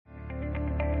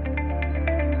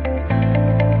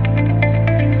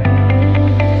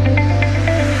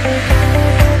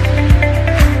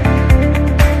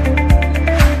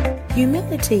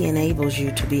Humility enables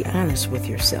you to be honest with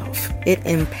yourself. It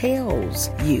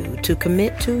impels you to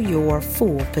commit to your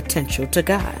full potential to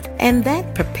God, and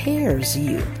that prepares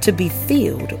you to be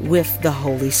filled with the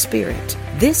Holy Spirit.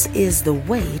 This is the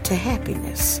way to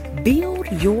happiness.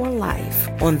 Build your life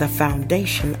on the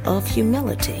foundation of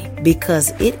humility,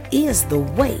 because it is the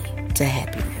way to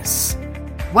happiness.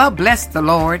 Well, bless the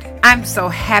Lord. I'm so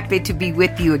happy to be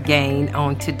with you again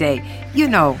on today.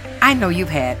 I know you've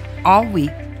had all week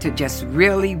to just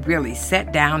really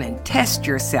sit down and test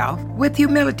yourself with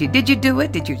humility. Did you do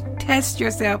it? Did you test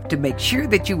yourself to make sure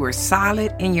that you were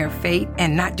solid in your faith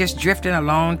and not just drifting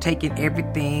along, taking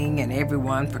everything and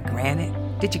everyone for granted?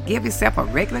 Did you give yourself a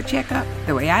regular checkup?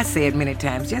 The way I say it many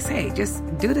times, just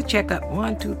do the checkup.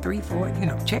 1, 2, 3,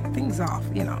 4, check things off,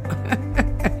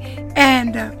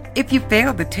 And if you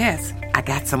failed the test, I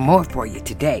got some more for you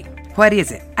today. What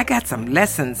is it? I got some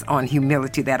lessons on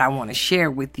humility that I want to share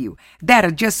with you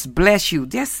that'll just bless you.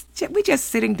 We're just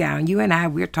sitting down, you and I,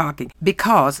 we're talking,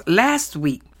 because last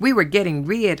week we were getting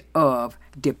rid of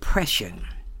depression.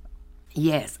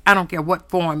 Yes, I don't care what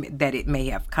form that it may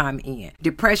have come in.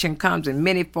 Depression comes in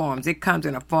many forms. It comes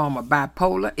in a form of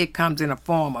bipolar. It comes in a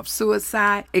form of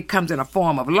suicide. It comes in a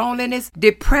form of loneliness.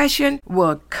 Depression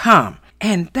will come.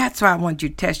 And that's why I want you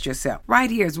to test yourself. Right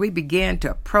here as we begin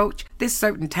to approach this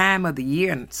certain time of the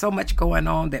year and so much going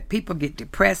on that people get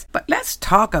depressed. But let's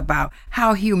talk about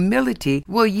how humility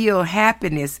will yield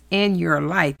happiness in your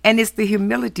life. And it's the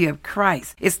humility of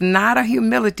Christ. It's not a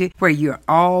humility where you're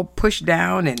all pushed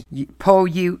down and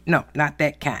No, not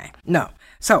that kind. No.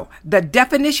 So the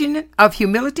definition of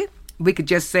humility, we could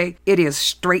just say it is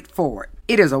straightforward.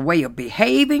 It is a way of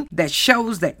behaving that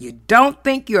shows that you don't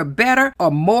think you're better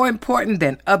or more important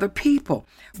than other people.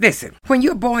 Listen, when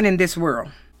you're born in this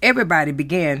world, everybody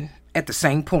began at the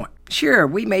same point. Sure,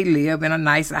 we may live in a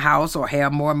nicer house or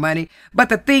have more money, but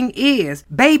the thing is,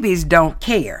 babies don't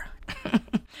care.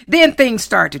 Then things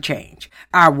start to change.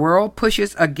 Our world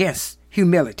pushes against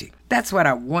humility. That's what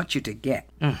I want you to get.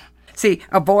 See,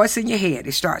 a voice in your head,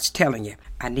 it starts telling you,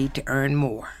 I need to earn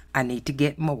more. I need to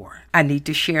get more. I need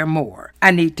to share more.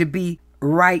 I need to be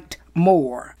right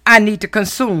more. I need to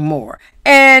consume more.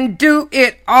 And do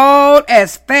it all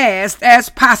as fast as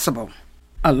possible.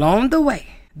 Along the way,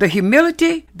 the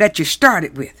humility that you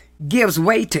started with gives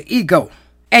way to ego.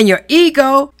 And your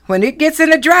ego, when it gets in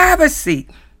the driver's seat,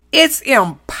 it's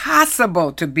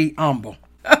impossible to be humble.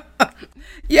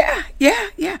 Yeah.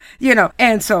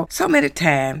 And so many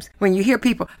times when you hear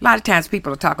people, a lot of times people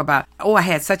will talk about, I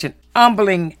had such an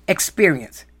humbling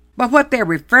experience. But what they're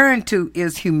referring to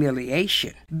is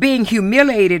humiliation. Being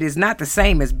humiliated is not the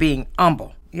same as being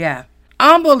humble. Yeah.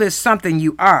 Humble is something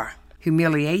you are.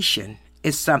 Humiliation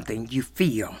is something you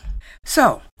feel.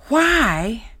 So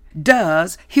why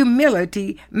does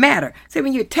humility matter? See,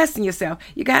 when you're testing yourself,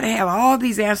 you got to have all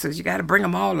these answers. You got to bring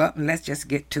them all up, and let's just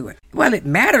get to it. Well, it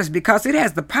matters because it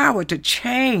has the power to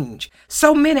change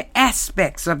so many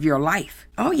aspects of your life.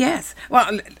 Oh, yes.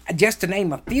 Well, just to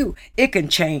name a few, it can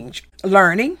change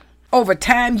learning. Over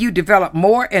time, you develop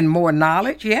more and more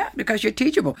knowledge. Yeah, because you're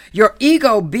teachable. Your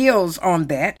ego builds on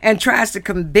that and tries to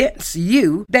convince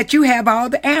you that you have all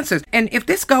the answers. And if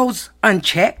this goes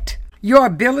unchecked, your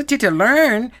ability to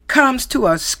learn comes to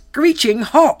a screeching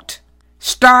halt,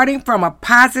 starting from a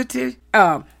positive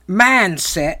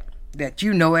mindset that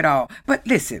you know it all. But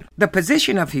listen, the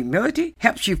position of humility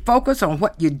helps you focus on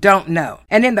what you don't know.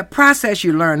 And in the process,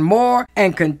 you learn more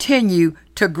and continue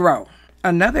to grow.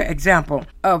 Another example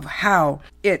of how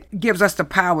it gives us the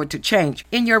power to change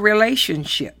in your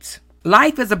relationships.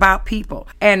 Life is about people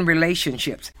and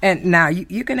relationships. And now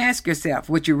you can ask yourself,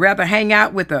 would you rather hang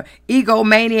out with an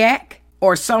egomaniac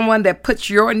or someone that puts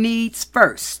your needs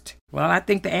first? Well, I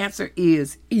think the answer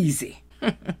is easy.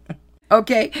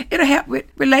 Okay, it'll help with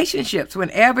relationships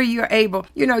whenever you're able.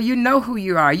 You know who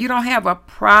you are. You don't have a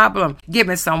problem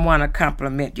giving someone a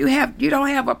compliment. You don't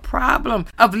have a problem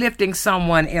of lifting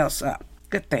someone else up.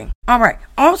 Good thing. All right.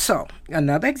 Also,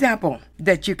 another example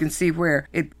that you can see where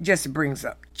it just brings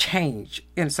up change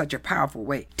in such a powerful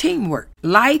way. Teamwork.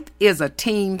 Life is a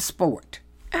team sport.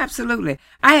 Absolutely.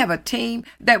 I have a team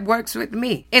that works with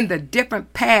me in the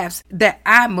different paths that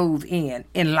I move in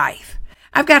life.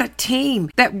 I've got a team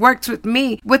that works with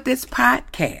me with this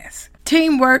podcast.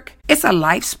 Teamwork, it's a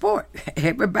life sport.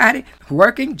 Everybody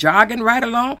working, jogging right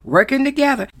along, working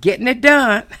together, getting it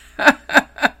done.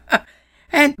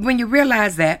 And when you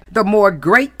realize that, the more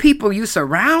great people you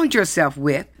surround yourself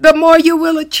with, the more you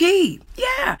will achieve.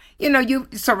 Yeah, you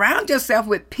surround yourself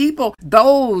with people,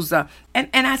 those, and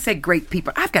I say great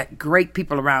people. I've got great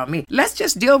people around me. Let's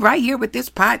just deal right here with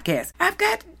this podcast. I've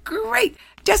got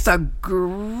just a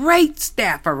great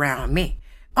staff around me.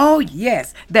 Oh,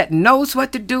 yes, that knows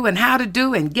what to do and how to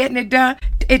do and getting it done.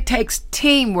 It takes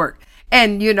teamwork.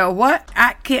 And you know what?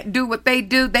 I can't do what they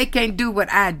do. They can't do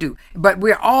what I do. But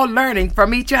we're all learning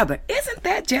from each other. Isn't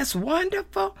that just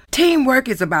wonderful? Teamwork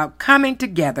is about coming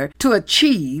together to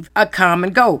achieve a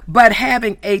common goal. But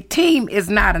having a team is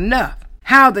not enough.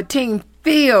 How the team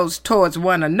feels towards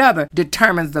one another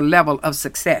determines the level of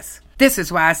success. This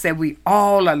is why I said we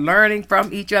all are learning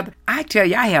from each other. I tell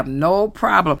you, I have no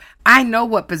problem. I know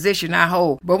what position I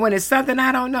hold. But when it's something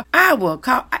I don't know, I will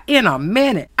call in a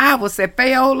minute. I will say,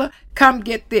 Fayola, come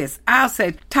get this. I'll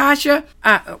say, Tasha,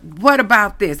 what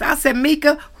about this? I'll say,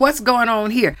 Mika, what's going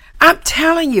on here? I'm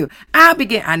telling you,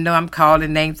 I know I'm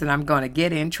calling names and I'm going to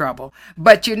get in trouble.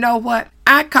 But you know what?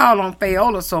 I call on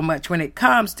Fayola so much when it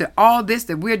comes to all this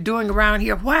that we're doing around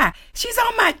here. Why? She's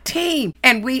on my team.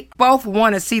 And we both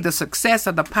want to see the success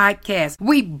of the podcast.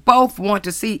 We both want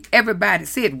to see everybody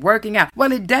see it working out.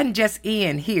 Well, it doesn't just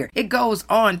end here. It goes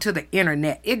on to the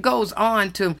internet. It goes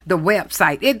on to the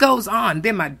website. It goes on.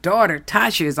 Then my daughter,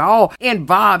 Tasha, is all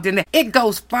involved in it. It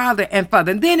goes farther and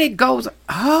further. And then it goes,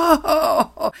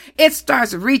 it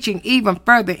starts reaching even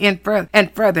further and further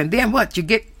and further. And then what? You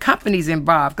get companies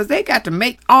involved because they got to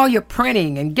make all your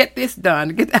printing and get this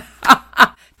done.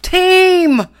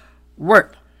 Team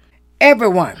work.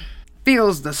 Everyone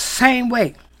feels the same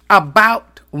way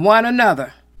about one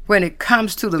another when it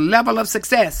comes to the level of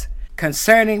success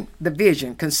concerning the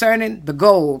vision, concerning the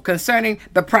goal, concerning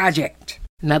the project.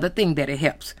 Another thing that it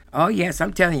helps. Oh, yes,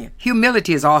 I'm telling you.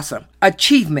 Humility is awesome.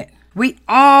 Achievement. We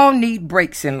all need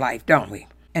breaks in life, don't we?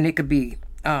 And it could be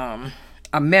a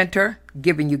mentor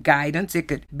giving you guidance. It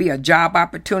could be a job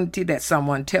opportunity that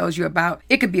someone tells you about.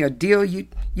 It could be a deal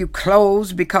you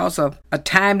close because of a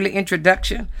timely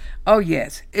introduction. Oh,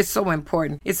 yes, it's so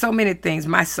important. It's so many things.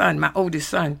 My son, my oldest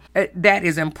son, that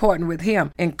is important with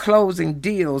him in closing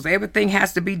deals. Everything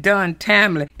has to be done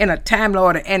timely, in a timely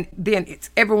order. And then it's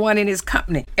everyone in his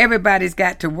company. Everybody's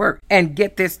got to work and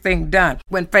get this thing done.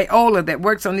 When Fayola that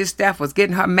works on this staff was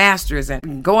getting her master's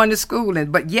and going to school,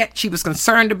 but yet she was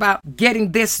concerned about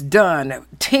getting this done,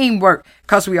 teamwork,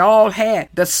 because we all had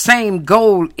the same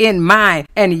goal in mind.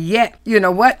 And yet, you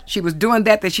know what? She was doing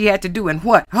that she had to do. And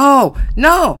what? Oh,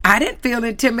 no, I didn't feel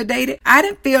intimidated. I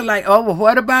didn't feel like, oh, well,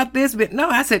 what about this? But no,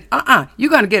 I said, you're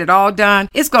going to get it all done.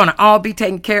 It's going to all be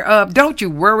taken care of. Don't you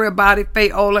worry about it,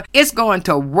 Fayola. It's going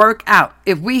to work out.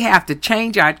 If we have to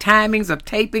change our timings of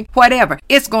taping, whatever,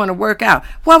 it's going to work out.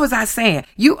 What was I saying?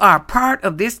 You are part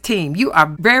of this team. You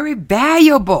are very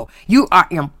valuable. You are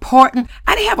important.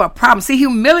 I didn't have a problem. See,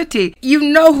 humility, you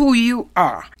know who you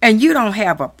are, and you don't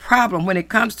have a problem when it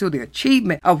comes to the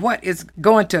achievement of what is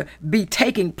going to be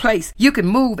taking place. You can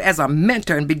move as a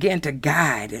mentor and begin to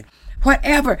guide, and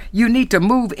whatever you need to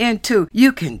move into,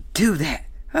 you can do that.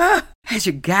 As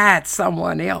you guide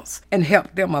someone else and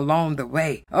help them along the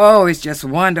way. Oh, it's just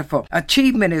wonderful.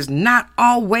 Achievement is not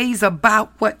always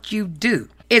about what you do.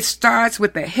 It starts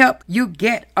with the help you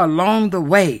get along the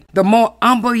way. The more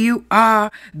humble you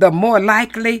are, the more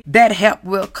likely that help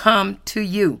will come to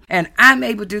you. And I'm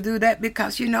able to do that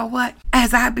because you know what?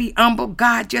 As I be humble,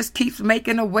 God just keeps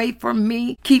making a way for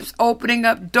me, keeps opening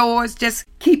up doors, just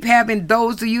keep having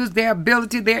those who use their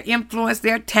ability, their influence,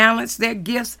 their talents, their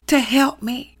gifts to help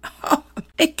me.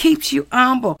 It keeps you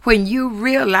humble when you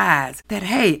realize that,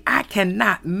 hey, I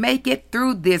cannot make it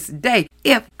through this day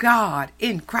if God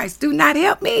in Christ do not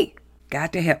help me.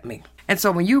 Got to help me. And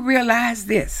so when you realize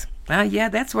this,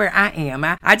 that's where I am.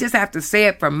 I just have to say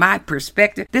it from my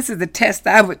perspective. This is the test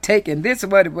I would take, and this is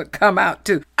what it would come out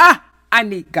to. I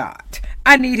need God.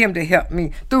 I need him to help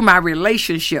me through my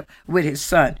relationship with his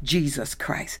son, Jesus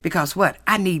Christ. Because what?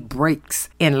 I need breaks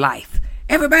in life.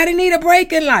 Everybody need a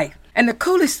break in life. And the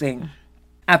coolest thing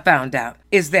I found out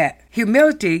is that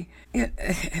humility,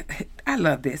 I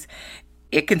love this,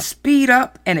 it can speed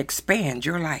up and expand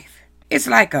your life. It's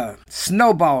like a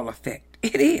snowball effect.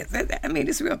 It is. I mean,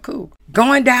 it's real cool.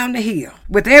 Going down the hill,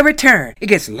 with every turn, it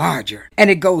gets larger and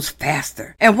it goes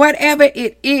faster. And whatever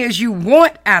it is you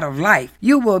want out of life,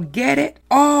 you will get it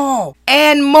all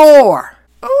and more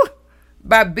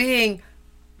by being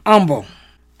humble.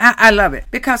 I love it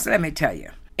because let me tell you,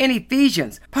 in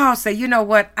Ephesians, Paul said, you know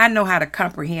what? I know how to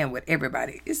comprehend with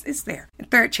everybody. It's there in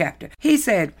 3rd chapter. He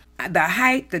said, the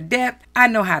height, the depth, I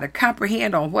know how to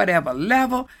comprehend on whatever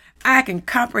level. I can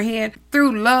comprehend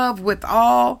through love with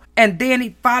all. And then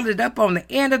he followed up on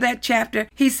the end of that chapter.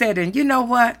 He said, and you know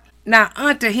what? Now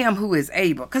unto him who is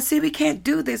able. Because see, we can't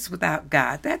do this without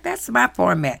God. That's my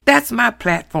format. That's my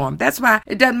platform. That's why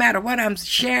it doesn't matter what I'm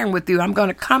sharing with you. I'm going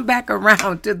to come back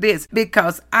around to this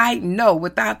because I know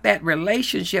without that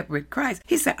relationship with Christ,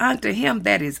 he said, unto him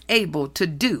that is able to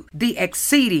do the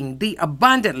exceeding, the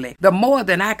abundantly, the more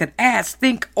than I could ask,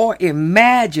 think, or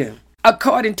imagine.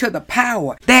 According to the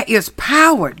power. There is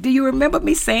power. Do you remember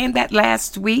me saying that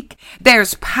last week?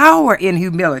 There's power in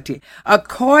humility.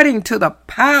 According to the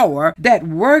power that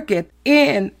worketh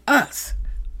in us.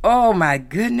 Oh my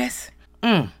goodness.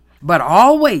 But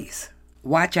always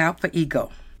watch out for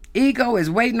ego. Ego is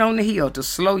waiting on the heel to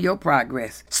slow your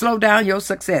progress, slow down your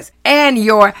success, and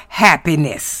your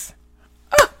happiness.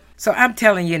 So I'm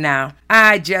telling you now,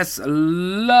 I just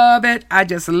love it. I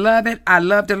just love it. I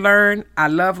love to learn. I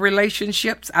love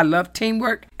relationships. I love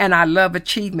teamwork. And I love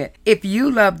achievement. If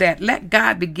you love that, let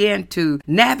God begin to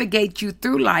navigate you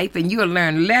through life, and you'll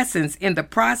learn lessons in the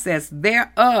process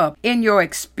thereof in your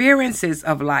experiences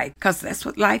of life, because that's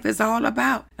what life is all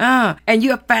about. And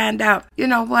you'll find out, you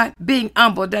know what? Being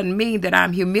humble doesn't mean that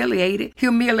I'm humiliated.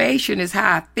 Humiliation is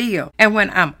how I feel. And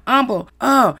when I'm humble,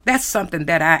 that's something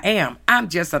that I am. I'm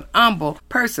just an humble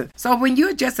person. So when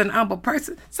you're just an humble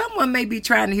person, someone may be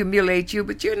trying to humiliate you,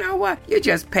 but you know what? You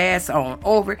just pass on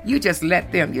over. You just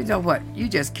let them. You know what? You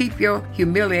just keep your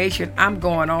humiliation. I'm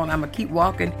going on. I'm going to keep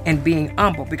walking and being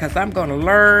humble, because I'm going to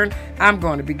learn. I'm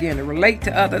going to begin to relate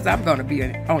to others. I'm going to be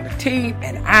on a team,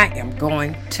 and I am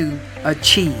going to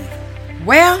achieve.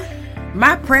 Well,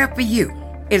 my prayer for you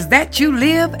is that you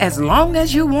live as long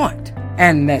as you want,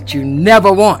 and that you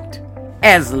never want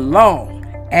as long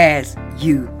as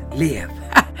you live.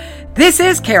 This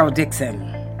is Carol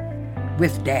Dixon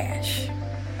with Dash.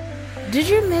 Did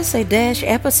you miss a Dash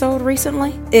episode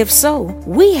recently? If so,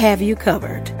 we have you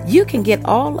covered. You can get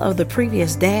all of the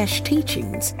previous Dash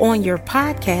teachings on your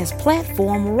podcast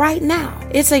platform right now.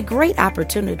 It's a great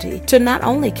opportunity to not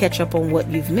only catch up on what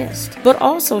you've missed, but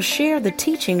also share the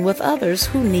teaching with others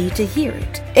who need to hear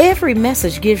it. Every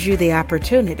message gives you the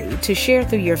opportunity to share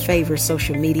through your favorite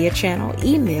social media channel,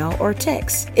 email, or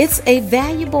text. It's a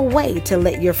valuable way to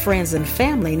let your friends and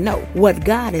family know what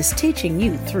God is teaching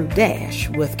you through Dash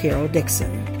with Carol Dixon.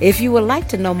 If you would like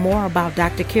to know more about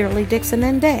Dr. Carol Dixon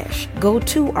and Dash, go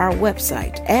to our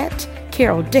website at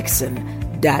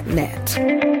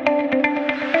caroldixon.net.